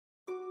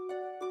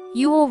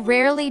You will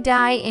rarely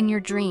die in your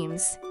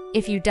dreams.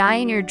 If you die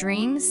in your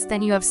dreams,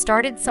 then you have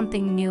started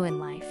something new in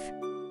life.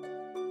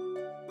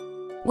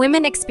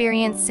 Women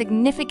experience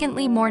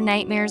significantly more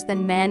nightmares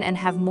than men and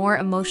have more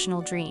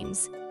emotional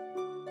dreams.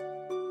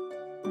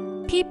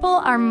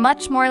 People are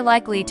much more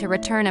likely to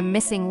return a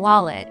missing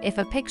wallet if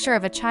a picture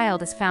of a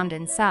child is found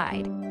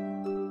inside.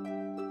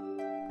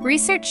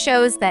 Research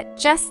shows that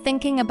just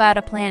thinking about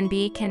a plan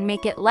B can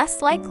make it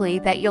less likely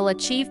that you'll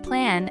achieve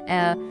plan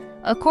A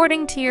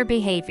according to your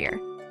behavior.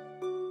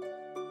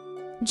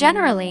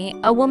 Generally,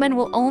 a woman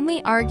will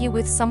only argue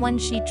with someone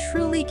she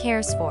truly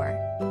cares for.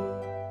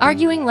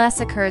 Arguing less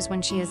occurs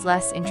when she is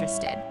less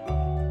interested.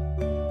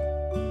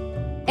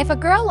 If a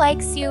girl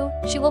likes you,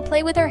 she will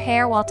play with her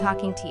hair while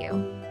talking to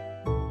you.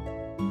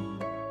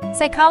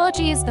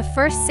 Psychology is the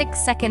first 6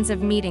 seconds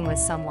of meeting with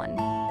someone.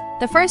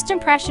 The first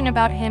impression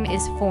about him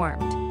is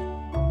formed.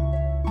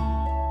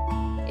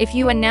 If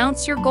you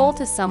announce your goal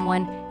to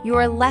someone, you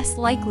are less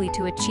likely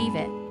to achieve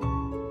it.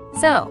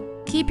 So,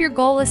 keep your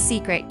goal a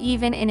secret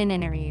even in an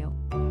interview.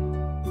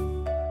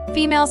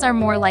 Females are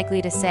more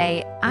likely to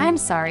say, "I'm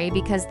sorry,"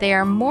 because they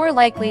are more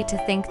likely to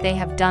think they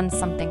have done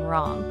something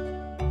wrong.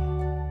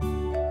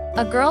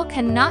 A girl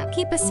cannot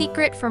keep a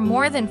secret for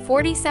more than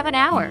 47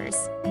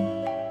 hours.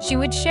 She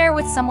would share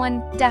with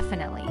someone,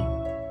 definitely.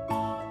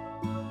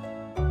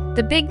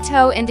 The big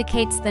toe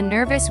indicates the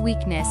nervous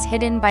weakness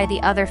hidden by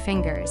the other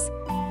fingers,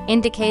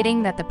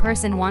 indicating that the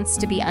person wants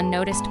to be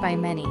unnoticed by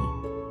many.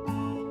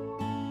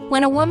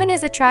 When a woman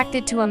is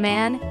attracted to a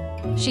man,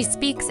 she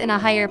speaks in a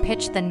higher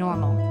pitch than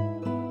normal.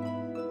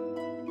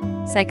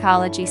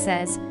 Psychology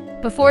says,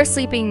 before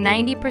sleeping,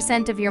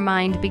 90% of your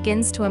mind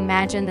begins to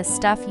imagine the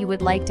stuff you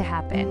would like to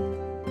happen.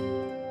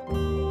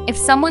 If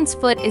someone's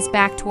foot is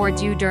back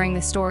towards you during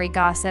the story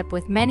gossip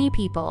with many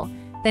people,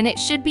 then it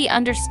should be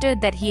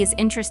understood that he is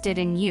interested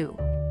in you.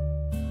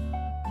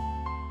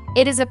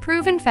 It is a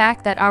proven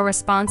fact that our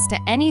response to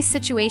any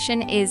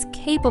situation is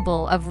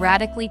capable of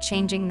radically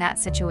changing that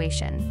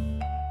situation.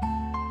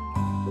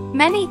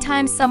 Many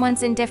times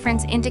someone's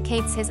indifference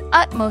indicates his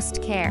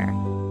utmost care,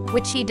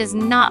 which he does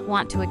not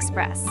want to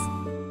express.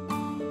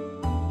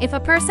 If a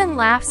person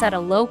laughs at a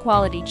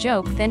low-quality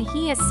joke, then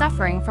he is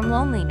suffering from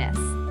loneliness.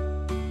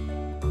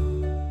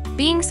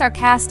 Being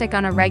sarcastic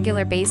on a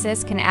regular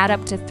basis can add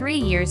up to 3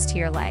 years to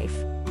your life.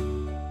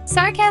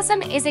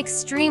 Sarcasm is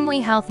extremely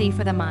healthy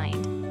for the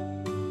mind.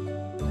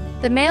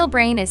 The male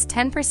brain is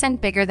 10%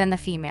 bigger than the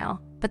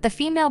female, but the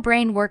female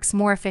brain works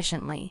more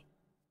efficiently.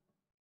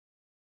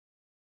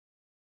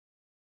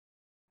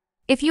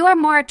 If you are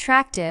more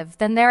attractive,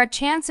 then there are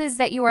chances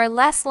that you are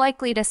less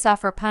likely to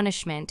suffer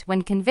punishment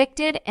when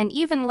convicted and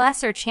even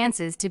lesser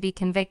chances to be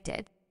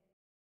convicted.